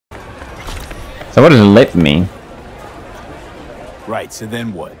So what does lit mean? Right, so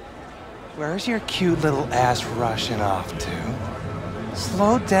then what? Where's your cute little ass rushing off to?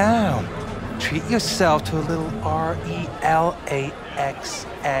 Slow down. Treat yourself to a little RELAXXX.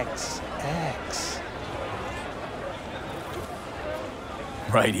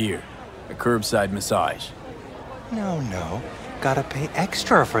 Right here. A curbside massage. No. Gotta pay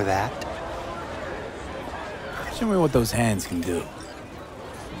extra for that. Show me what those hands can do.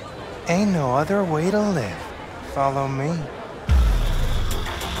 Ain't no other way to live. Follow me.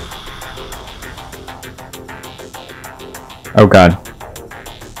 Oh god.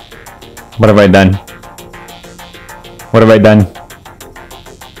 What have I done? What have I done?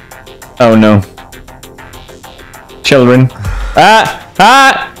 Oh no. Children. Ah!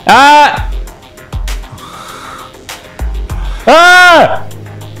 Ah! Ah! Ah!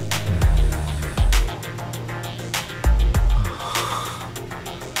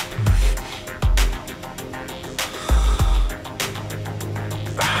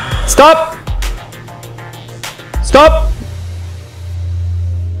 Stop! Stop!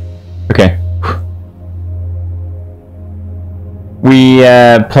 Okay. We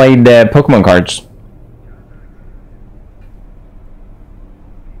played Pokemon cards.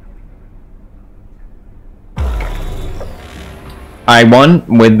 I won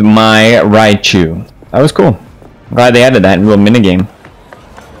with my Raichu. That was cool. I'm glad they added that little minigame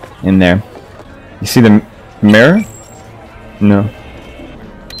in there. You see the mirror? No.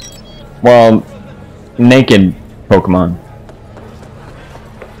 Well, naked Pokemon.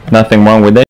 Nothing wrong with it.